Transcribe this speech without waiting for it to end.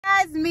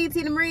guys, me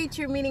Tina Marie,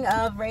 true meaning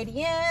of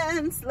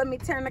radiance. Let me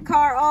turn the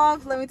car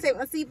off. Let me take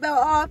my seatbelt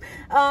off.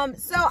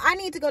 So I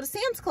need to go to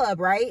Sam's Club,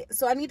 right?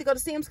 So I need to go to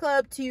Sam's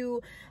Club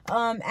to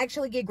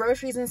actually get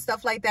groceries and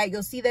stuff like that.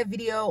 You'll see that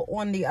video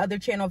on the other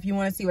channel if you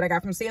want to see what I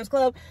got from Sam's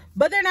Club.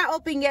 But they're not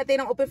open yet. They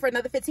don't open for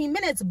another 15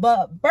 minutes.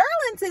 But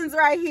Burlington's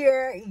right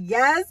here,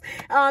 yes.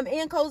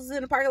 And Kohl's is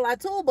in the parking lot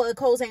too, but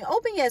Kohl's ain't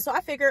open yet. So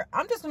I figure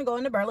I'm just gonna go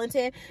into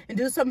Burlington and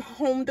do some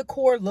home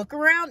decor look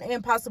around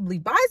and possibly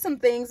buy some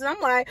things. And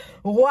I'm like,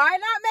 why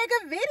not make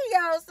a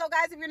video? So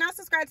guys, if you're not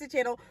subscribed to the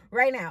channel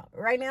right now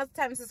is the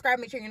time to subscribe.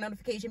 Make sure your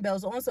notification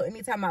bell's on, so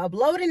anytime I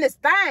upload in this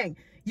thing,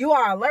 you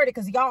are alerted,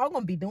 because y'all, I'm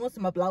gonna be doing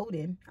some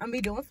uploading. Like,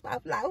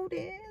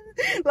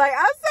 I'm so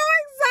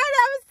excited.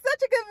 I'm in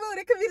such a good mood.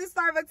 It could be the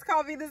Starbucks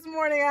coffee this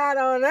morning, I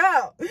don't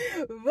know,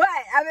 but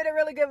I'm in a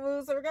really good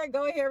mood. So we're gonna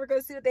go in here, we're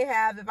gonna see what they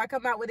have. If I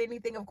come out with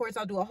anything, of course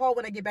I'll do a haul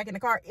when I get back in the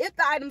car. If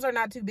the items are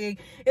not too big,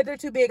 if they're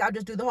too big, I'll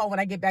just do the haul when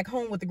I get back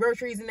home with the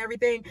groceries and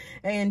everything,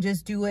 and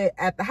just do it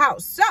at the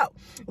house. So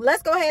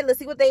let's go ahead, let's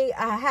see what they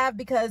have,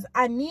 because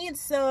I need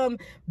some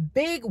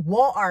big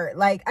wall art.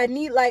 Like, I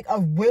need like a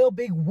real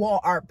big wall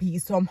art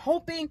piece. So I'm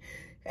hoping,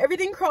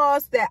 everything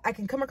crossed, that I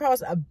can come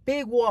across a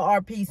big wall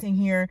art piece in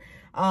here.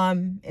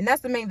 And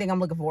that's the main thing I'm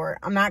looking for.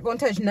 I'm not going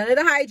to touch none of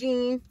the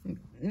hygiene.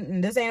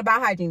 This ain't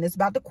about hygiene. This is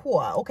about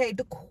decor. Okay,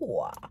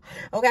 decor.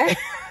 Okay.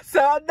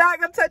 So I'm not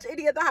going to touch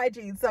any of the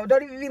hygiene. So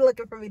don't even be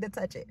looking for me to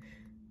touch it.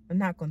 I'm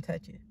not going to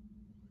touch it.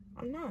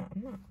 I'm not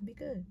going to be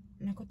good.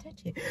 I'm not going to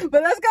touch it.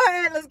 But let's go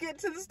ahead. Let's get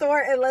to the store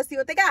and let's see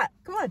what they got.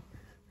 Come on.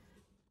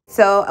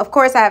 So, of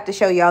course, I have to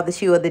show y'all the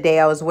shoe of the day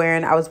I was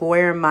wearing. I was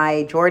wearing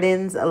my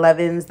Jordans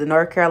 11s, the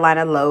North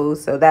Carolina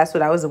lows. So that's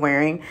what I was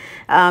wearing.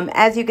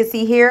 As you can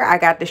see here, I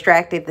got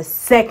distracted the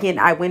second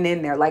I went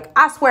in there. Like,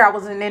 I swear I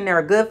wasn't in there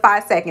a good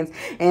 5 seconds,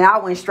 and I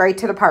went straight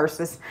to the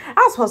purses. I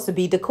was supposed to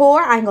be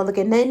decor. I ain't gonna look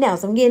at nothing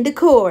else. I'm getting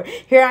decor.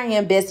 Here I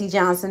am, Bessie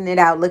Johnson it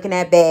out, looking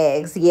at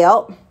bags.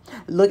 Yep,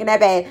 looking at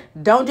bags.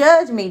 Don't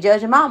judge me.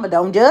 Judge your mama.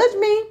 Don't judge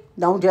me.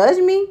 Don't judge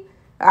me.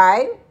 All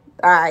right?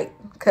 All right.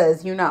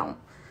 Because, you know,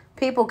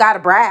 people got to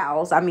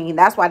browse. I mean,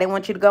 that's why they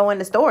want you to go in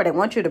the store. They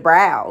want you to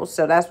browse.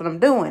 So that's what I'm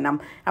doing. I'm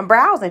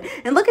browsing.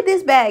 And look at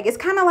this bag. It's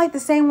kind of like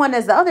the same one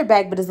as the other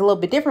bag, but it's a little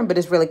bit different, but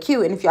it's really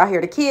cute. And if y'all hear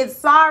the kids,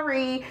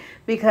 sorry,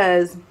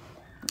 because,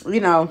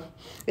 you know,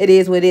 it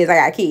is what it is. I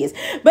got kids.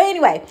 But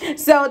anyway,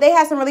 so they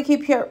have some really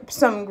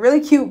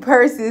cute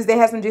purses. They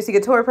have some Juicy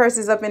Couture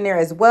purses up in there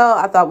as well.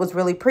 I thought was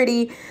really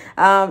pretty.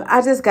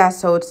 I just got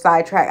so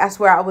sidetracked. I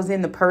swear I was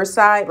in the purse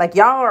side. Like,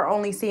 y'all are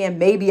only seeing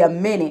maybe a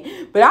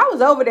minute, but I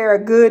was over there a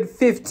good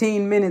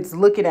 15 minutes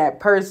looking at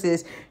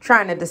purses,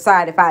 trying to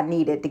decide if I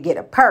needed to get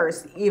a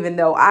purse, even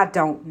though I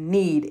don't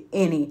need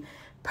any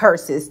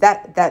purses.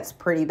 That's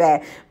pretty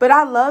bad. But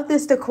I love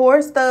this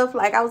decor stuff.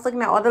 Like, I was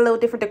looking at all the little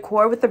different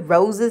decor with the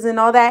roses and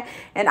all that,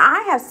 and I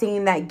have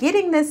seen that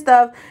getting this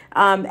stuff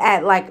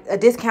at like a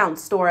discount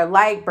store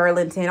like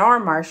Burlington or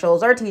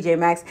Marshall's or TJ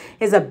Maxx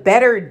is a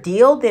better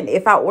deal than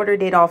if I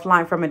ordered it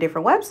offline from a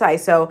different website.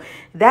 So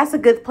that's a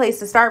good place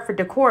to start for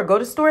decor. Go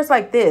to stores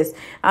like this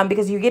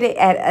because you get it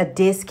at a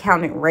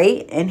discounted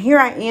rate. And here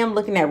I am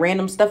looking at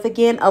random stuff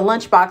again. A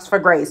lunchbox for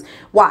Grace.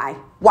 Why?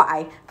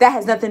 That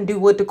has nothing to do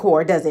with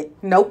decor, does it?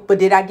 Nope. But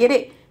did I get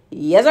it?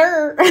 Yes,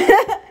 sir.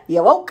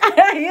 You woke.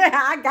 Yeah,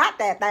 I got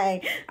that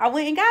thing. I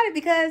went and got it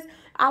because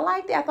I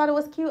liked it. I thought it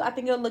was cute. I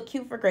think it'll look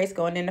cute for Grace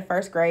going into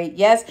first grade.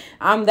 Yes,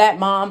 I'm that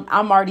mom.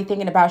 I'm already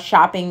thinking about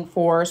shopping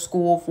for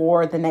school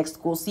for the next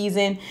school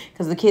season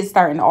because the kids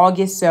start in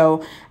August.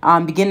 So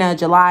beginning of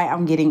July,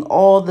 I'm getting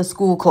all the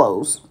school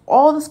clothes.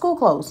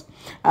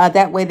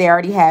 That way they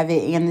already have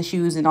it, and the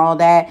shoes and all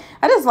that.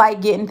 I just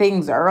like getting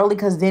things early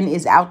because then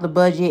it's out the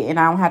budget and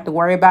I don't have to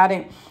worry about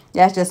it.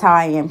 That's just how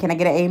I am. Can I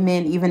get an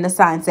amen? Even the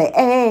sign say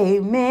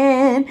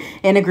amen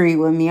and agree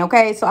with me.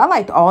 Okay. So I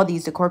liked all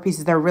these decor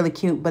pieces. They're really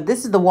cute. But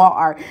this is the wall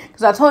art,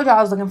 because I told you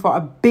I was looking for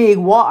a big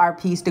wall art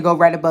piece to go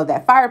right above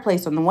that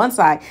fireplace on the one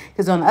side,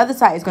 because on the other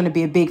side is going to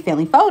be a big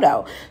family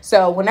photo.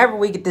 So whenever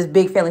we get this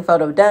big family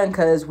photo done,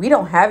 because we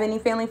don't have any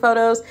family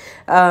photos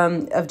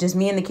of just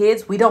me and the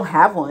kids, we don't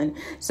have one.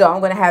 So I'm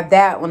going to have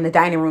that on the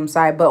dining room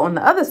side. But on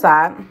the other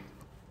side,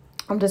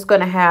 I'm just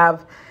going to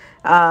have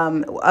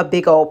a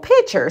big old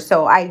picture.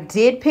 So I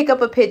did pick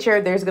up a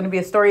picture. There's going to be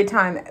a story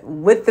time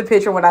with the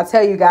picture when I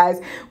tell you guys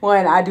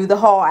when I do the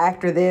haul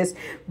after this,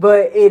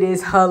 but it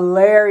is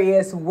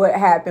hilarious what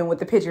happened with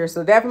the picture.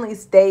 So definitely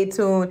stay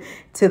tuned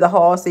to the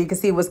haul so you can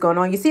see what's going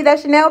on. You see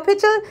that Chanel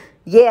picture?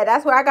 Yeah,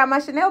 that's where I got my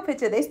Chanel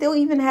picture. They still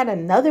even had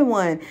another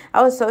one.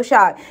 I was so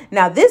shocked.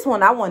 Now this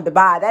one I wanted to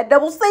buy, that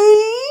double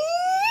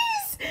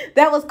C's.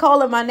 that was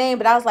calling my name,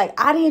 but I was like,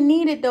 I didn't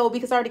need it though,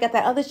 because I already got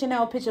that other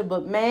Chanel picture,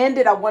 but man,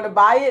 did I want to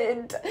buy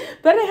it.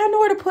 But I didn't have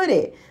nowhere to put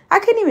it. I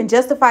couldn't even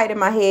justify it in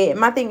my head. And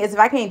my thing is, if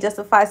I can't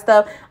justify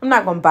stuff, I'm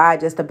not going to buy it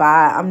just to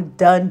buy it. I'm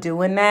done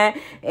doing that.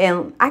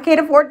 And I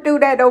can't afford to do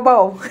that no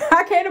more.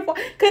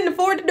 Couldn't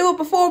afford to do it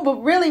before,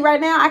 but really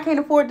right now, I can't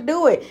afford to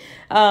do it.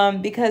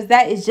 Because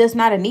that is just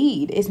not a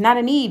need. It's not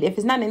a need. If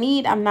it's not a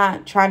need, I'm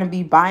not trying to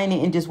be buying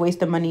it and just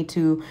wasting money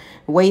to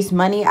waste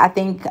money. I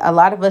think a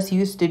lot of us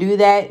used to do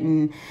that.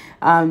 And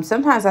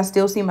sometimes I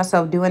still see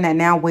myself doing that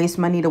now, waste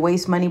money to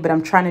waste money. But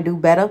I'm trying to do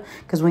better,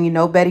 because when you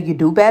know better, you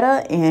do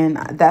better. And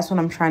that's what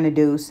I'm trying to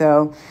do.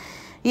 So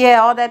yeah,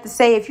 all that to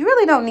say, if you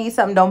really don't need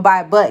something, don't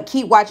buy it. But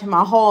keep watching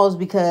my hauls,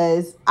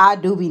 because I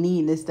do be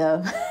needing this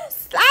stuff.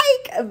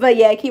 Psych! But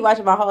yeah, keep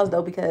watching my hauls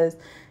though, because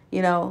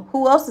you know,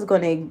 who else is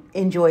going to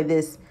enjoy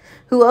this?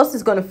 Who else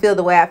is going to feel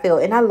the way I feel?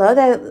 And I love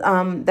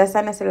that,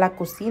 that's la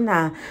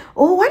cocina.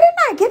 Oh, why didn't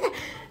I get that?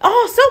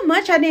 Oh, so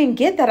much I didn't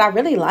get that I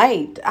really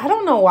liked. I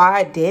don't know why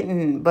I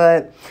didn't,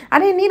 but I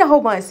didn't need a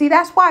whole bunch. See,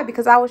 that's why,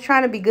 because I was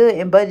trying to be good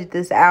and budget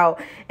this out.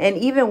 And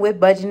even with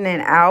budgeting it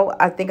out,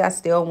 I think I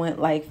still went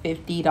like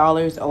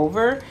 $50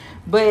 over.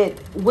 But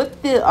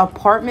with the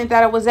apartment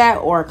that I was at,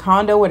 or a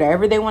condo,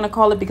 whatever they want to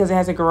call it, because it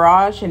has a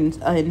garage and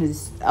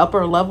this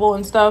upper level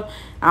and stuff,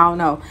 I don't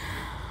know.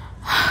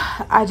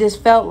 I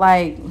just felt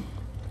like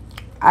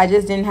I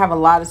just didn't have a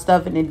lot of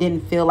stuff, and it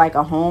didn't feel like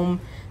a home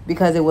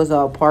because it was an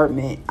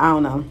apartment. I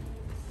don't know.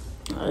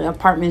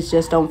 Apartments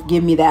just don't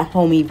give me that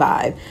homey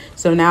vibe.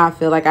 So now I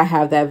feel like I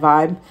have that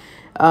vibe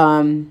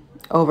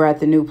over at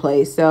the new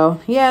place. So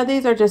yeah,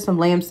 these are just some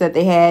lamps that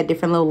they had,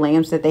 different little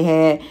lamps that they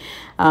had.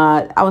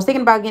 I was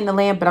thinking about getting a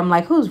lamp, but I'm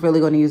like, who's really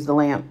going to use the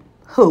lamp?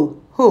 Who?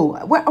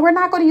 We're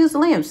not going to use the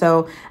lamp.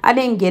 So I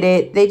didn't get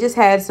it. They just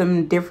had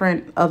some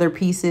different other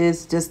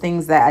pieces, just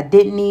things that I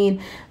didn't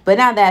need. But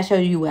now that I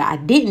showed you what I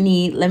didn't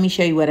need, let me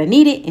show you what I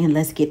needed, and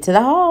let's get to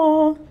the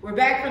haul. We're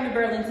back from the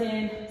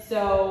Burlington.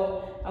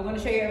 So I'm going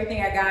to show you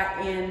everything I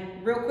got.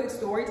 And real quick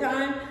story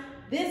time.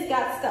 This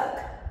got stuck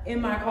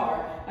in my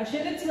car. I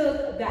should have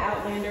took the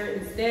Outlander.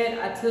 Instead,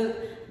 I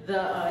took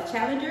the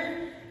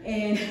Challenger,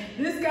 and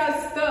this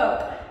got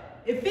stuck.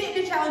 It fit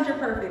the Challenger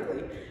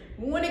perfectly.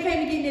 When it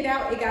came to getting it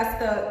out, it got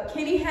stuck.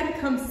 Kenny had to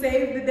come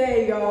save the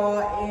day,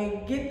 y'all,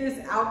 and get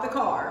this out the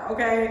car,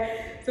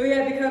 okay? So he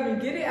had to come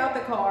and get it out the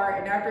car,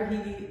 and after he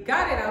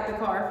got it out the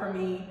car for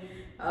me,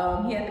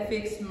 he had to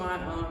fix my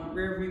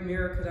rear view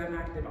mirror because I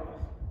knocked it off.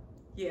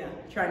 Yeah,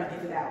 trying to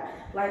get it out.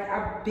 Like,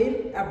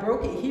 I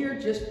broke it here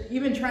just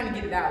even trying to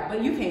get it out,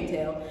 but you can't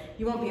tell.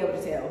 You won't be able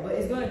to tell, but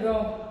it's gonna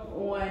go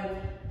on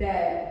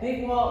that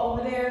big wall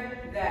over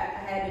there that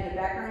I had in the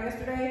background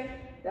yesterday.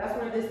 That's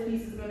where this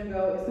piece is gonna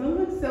go. It's gonna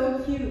look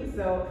so cute.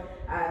 So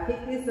I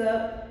picked this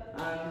up.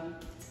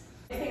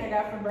 Next thing I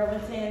got from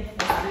Burlington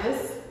is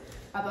this.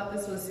 I thought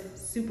this was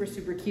super,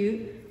 super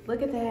cute.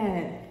 Look at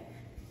that.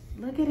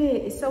 Look at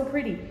it. It's so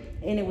pretty.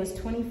 And it was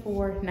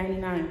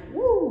 $24.99.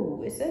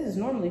 Woo! It says it's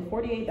normally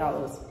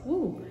 $48.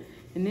 Woo!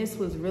 And this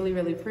was really,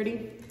 really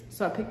pretty.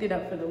 So I picked it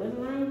up for the living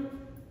room.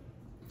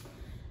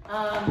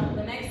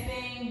 The next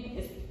thing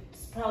is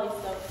probably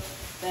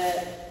stuff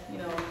that, you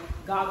know,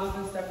 goggles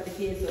and stuff for the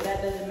kids, so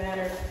that doesn't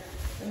matter.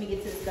 Let me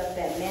get to the stuff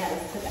that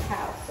matters to the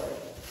house. So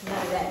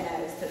none of that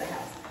matters to the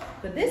house.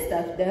 But this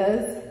stuff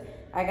does.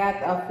 I got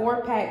a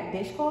 4-pack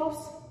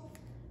dishcloths.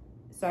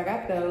 So I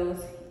got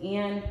those,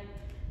 and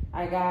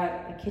I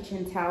got a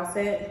kitchen towel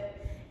set.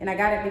 And I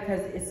got it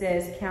because it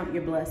says count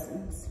your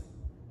blessings.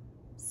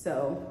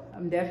 So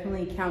I'm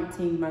definitely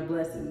counting my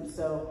blessings.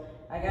 So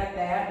I got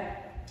that.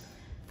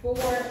 For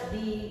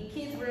the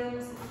kids'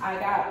 rooms, I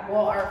got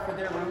wall art for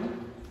their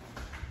room.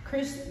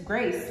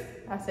 Grace,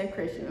 I said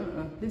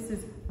Christian, this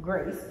is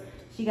Grace.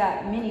 She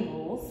got mini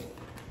rules,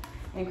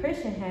 and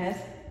Christian has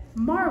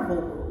Marvel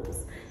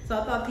rules. So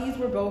I thought these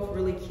were both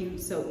really cute.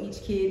 So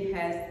each kid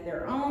has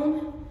their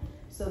own.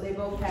 So they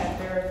both have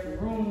their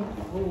room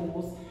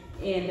rules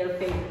and their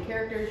favorite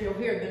characters. You'll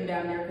hear them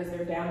down there because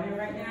they're down there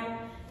right now.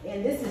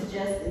 And this is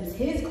just,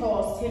 his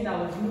costs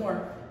 $10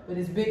 more, but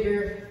it's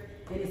bigger,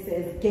 and it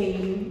says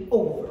game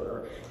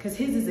over. Because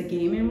his is a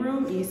gaming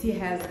room, and you see it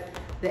has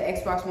the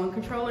Xbox One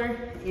controller,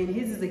 and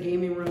his is a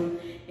gaming room,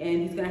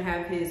 and he's gonna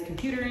have his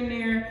computer in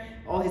there,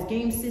 all his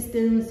game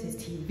systems, his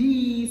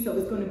TV, so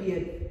it's gonna be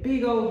a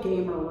big old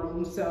gamer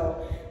room.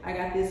 So I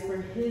got this for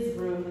his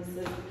room. It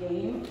says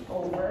game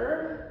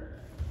over,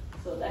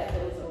 so that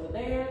goes over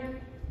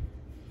there.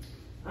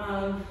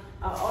 I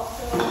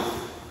also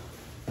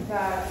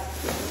got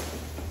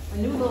a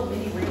new little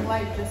mini ring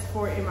light just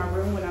for in my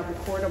room when I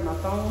record on my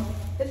phone.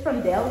 It's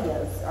from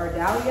Dahlia's, or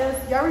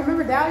Dahlia's. Y'all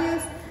remember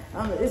Dahlia's?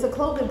 It's a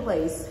clothing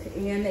place,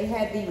 and they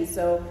had these,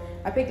 so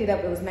I picked it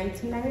up. It was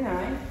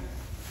 $19.99.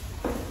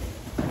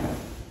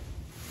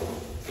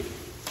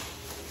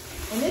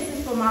 And this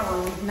is for my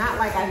room. Not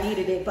like I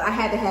needed it, but I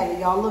had to have it.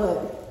 Y'all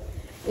look.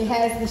 It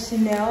has the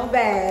Chanel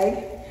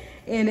bag,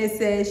 and it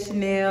says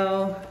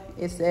Chanel.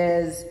 It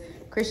says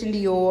Christian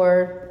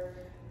Dior.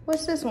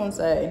 What's this one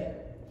say?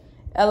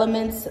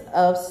 Elements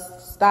of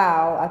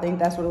Style. I think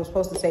that's what it was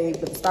supposed to say,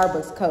 but the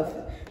Starbucks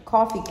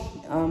coffee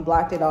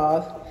blocked it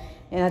off.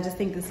 And I just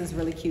think this is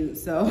really cute.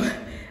 So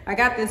I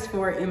got this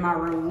for in my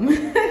room.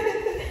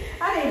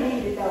 I didn't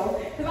need it though,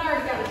 because I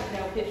already got a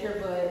Chanel picture,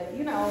 but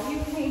you know, you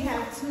can't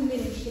have too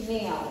many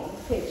Chanel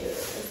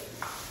pictures.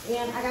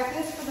 And I got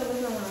this for the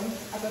living room.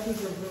 I thought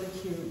these were really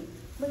cute.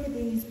 Look at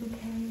these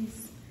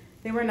bouquets.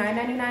 They were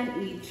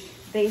 $9.99 each.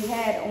 They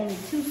had only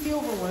 2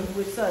 silver ones,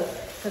 which sucks,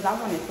 because I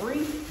wanted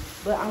 3.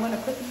 But I'm gonna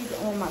put these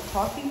on my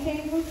coffee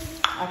table.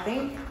 I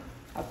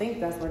think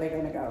that's where they're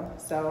gonna go.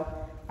 So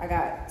I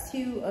got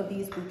 2 of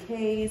these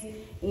bouquets,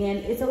 and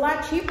it's a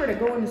lot cheaper to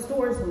go into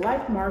stores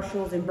like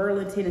Marshall's and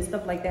Burlington and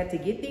stuff like that to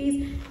get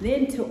these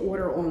than to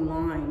order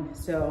online.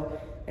 So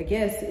I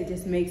guess it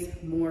just makes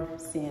more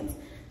sense.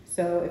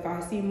 So if I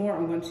see more,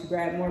 I'm going to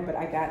grab more, but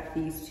I got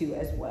these 2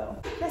 as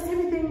well. That's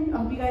everything. I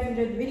hope you guys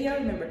enjoyed the video.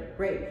 Remember,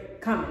 rate,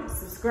 comment,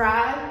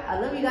 subscribe. I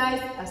love you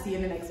guys. I'll see you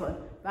in the next one.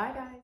 Bye, guys.